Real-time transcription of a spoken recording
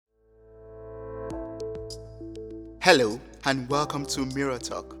Hello and welcome to Mirror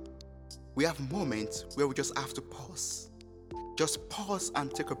Talk. We have moments where we just have to pause. Just pause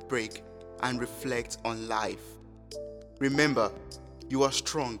and take a break and reflect on life. Remember, you are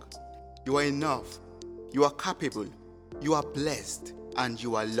strong, you are enough, you are capable, you are blessed, and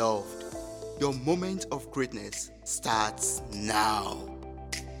you are loved. Your moment of greatness starts now.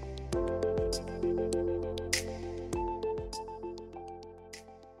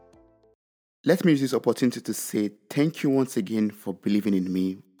 Let me use this opportunity to say thank you once again for believing in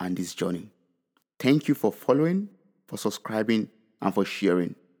me and this journey. Thank you for following, for subscribing, and for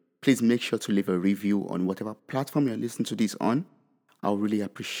sharing. Please make sure to leave a review on whatever platform you're listening to this on. I'll really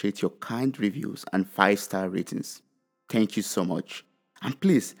appreciate your kind reviews and 5-star ratings. Thank you so much. And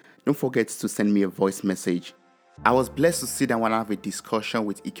please, don't forget to send me a voice message. I was blessed to sit down and have a discussion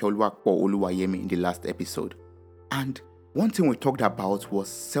with Ikeoluwapo Oluwayemi in the last episode. And one thing we talked about was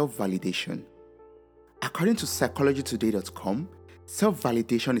self-validation. According to psychologytoday.com,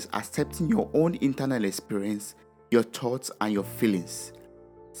 self-validation is accepting your own internal experience, your thoughts, and your feelings.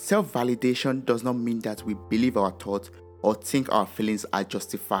 Self-validation does not mean that we believe our thoughts or think our feelings are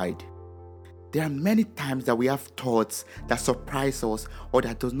justified. There are many times that we have thoughts that surprise us or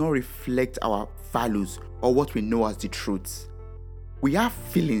that does not reflect our values or what we know as the truth. We have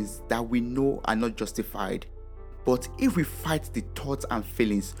feelings that we know are not justified. But if we fight the thoughts and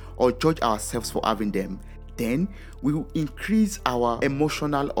feelings or judge ourselves for having them, then we will increase our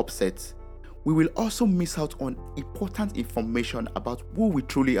emotional upset. We will also miss out on important information about who we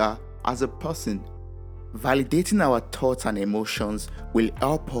truly are as a person. Validating our thoughts and emotions will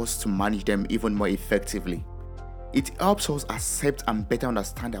help us to manage them even more effectively. It helps us accept and better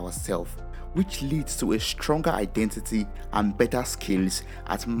understand ourselves, which leads to a stronger identity and better skills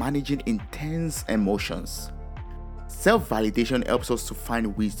at managing intense emotions. Self-validation helps us to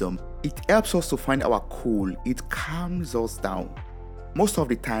find wisdom. It helps us to find our cool. It calms us down. Most of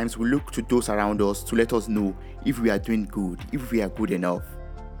the times we look to those around us to let us know if we are doing good, if we are good enough.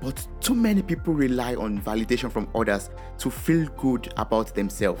 But too many people rely on validation from others to feel good about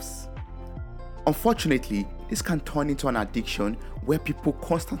themselves. Unfortunately, this can turn into an addiction where people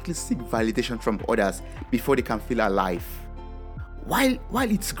constantly seek validation from others before they can feel alive. While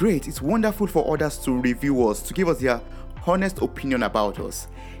it's great, it's wonderful for others to review us, to give us their honest opinion about us,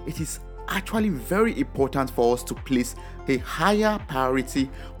 it is actually very important for us to place a higher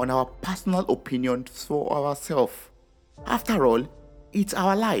priority on our personal opinions for ourselves. After all, it's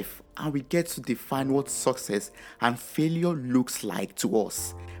our life and we get to define what success and failure looks like to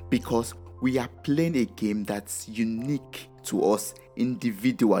us because we are playing a game that's unique to us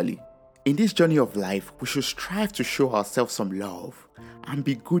individually. In this journey of life, we should strive to show ourselves some love and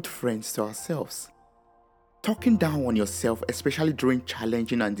be good friends to ourselves. Talking down on yourself, especially during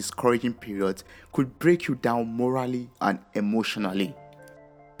challenging and discouraging periods, could break you down morally and emotionally.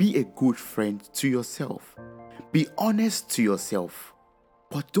 Be a good friend to yourself. Be honest to yourself,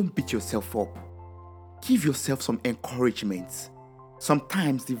 but don't beat yourself up. Give yourself some encouragement.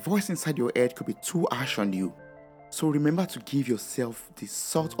 Sometimes the voice inside your head could be too harsh on you. So remember to give yourself the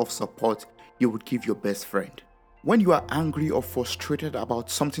sort of support you would give your best friend. When you are angry or frustrated about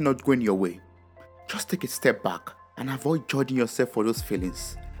something not going your way, just take a step back and avoid judging yourself for those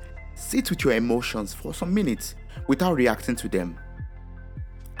feelings. Sit with your emotions for some minutes without reacting to them.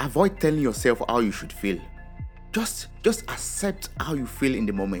 Avoid telling yourself how you should feel. Just accept how you feel in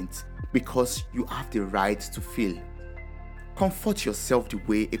the moment because you have the right to feel. Comfort yourself the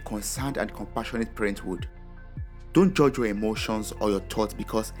way a concerned and compassionate parent would. Don't judge your emotions or your thoughts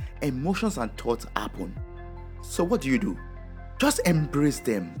because emotions and thoughts happen. So what do? Just embrace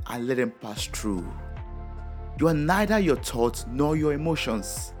them and let them pass through. You are neither your thoughts nor your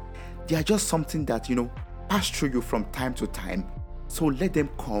emotions. They are just something that, pass through you from time to time. So let them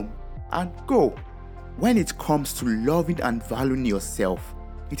come and go. When it comes to loving and valuing yourself,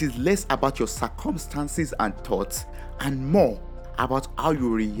 it is less about your circumstances and thoughts and more about how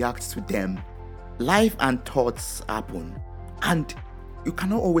you react to them. Life and thoughts happen, and you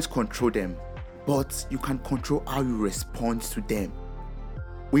cannot always control them, but you can control how you respond to them.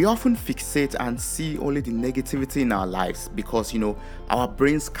 We often fixate and see only the negativity in our lives because, our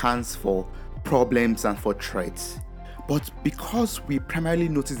brain scans for problems and for threats. But because we primarily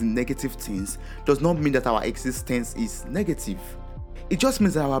notice the negative things does not mean that our existence is negative. It just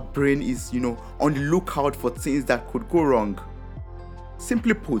means that our brain is, on the lookout for things that could go wrong.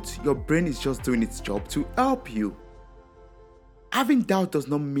 Simply put, your brain is just doing its job to help you. Having doubt does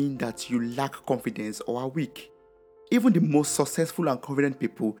not mean that you lack confidence or are weak. Even the most successful and confident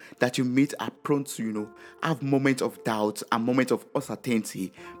people that you meet are prone to, have moments of doubt and moments of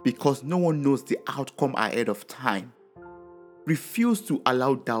uncertainty because no one knows the outcome ahead of time. Refuse to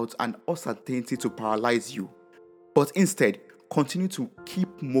allow doubt and uncertainty to paralyze you, but instead, continue to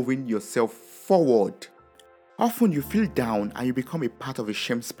keep moving yourself forward. Often you feel down and you become a part of a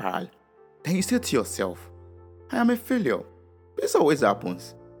shame spiral. Then you say to yourself, I am a failure. This always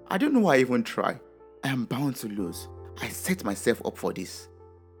happens. I don't know why I even try. I am bound to lose. I set myself up for this.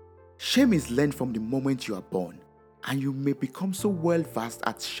 Shame is learned from the moment you are born, and you may become so well versed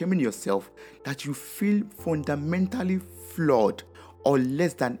at shaming yourself that you feel fundamentally flawed or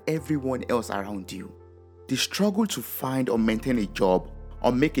less than everyone else around you. The struggle to find or maintain a job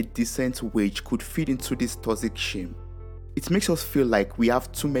or make a decent wage could feed into this toxic shame. It makes us feel like we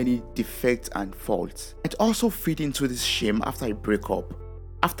have too many defects and faults. It also feeds into this shame after a breakup,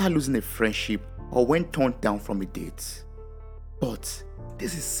 after losing a friendship, or when turned down from a date. But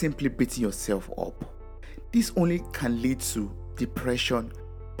this is simply beating yourself up. This only can lead to depression,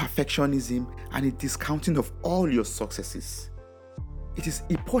 perfectionism, and a discounting of all your successes. It is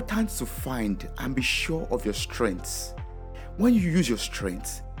important to find and be sure of your strengths. When you use your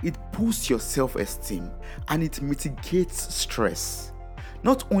strengths, it boosts your self-esteem and it mitigates stress.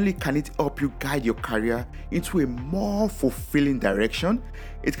 Not only can it help you guide your career into a more fulfilling direction,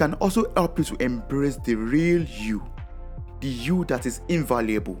 it can also help you to embrace the real you. The you that is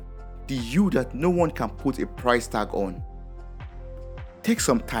invaluable. The you that no one can put a price tag on. Take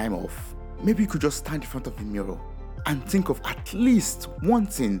some time off. Maybe you could just stand in front of the mirror and think of at least one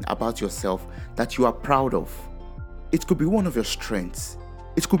thing about yourself that you are proud of. It could be one of your strengths.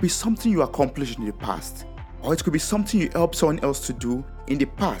 It could be something you accomplished in the past. Or it could be something you helped someone else to do in the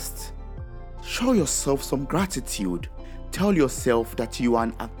past. Show yourself some gratitude. Tell yourself that you are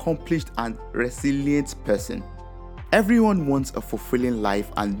an accomplished and resilient person. Everyone wants a fulfilling life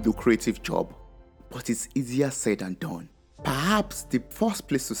and lucrative job, but it's easier said than done. Perhaps the first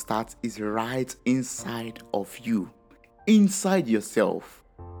place to start is right inside of you, inside yourself.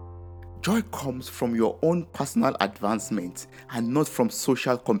 Joy comes from your own personal advancement and not from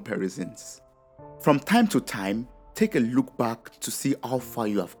social comparisons. From time to time, take a look back to see how far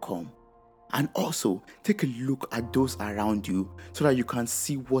you have come. And also, take a look at those around you so that you can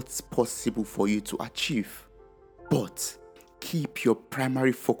see what's possible for you to achieve. But keep your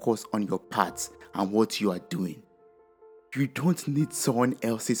primary focus on your path and what you are doing. You don't need someone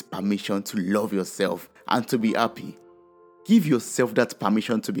else's permission to love yourself and to be happy. Give yourself that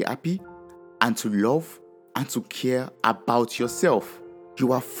permission to be happy and to love and to care about yourself.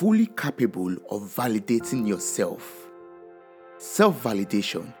 You are fully capable of validating yourself.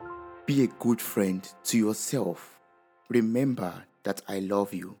 Self-validation. Be a good friend to yourself. Remember that I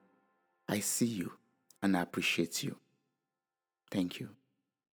love you. I see you and I appreciate you. Thank you.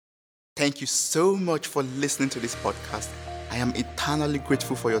 Thank you so much for listening to this podcast. I am eternally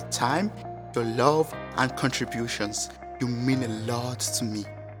grateful for your time, your love, and contributions. You mean a lot to me.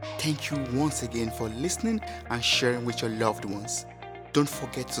 Thank you once again for listening and sharing with your loved ones. Don't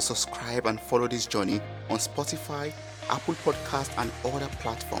forget to subscribe and follow this journey on Spotify, Apple Podcasts, and other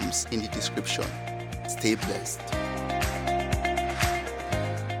platforms in the description. Stay blessed.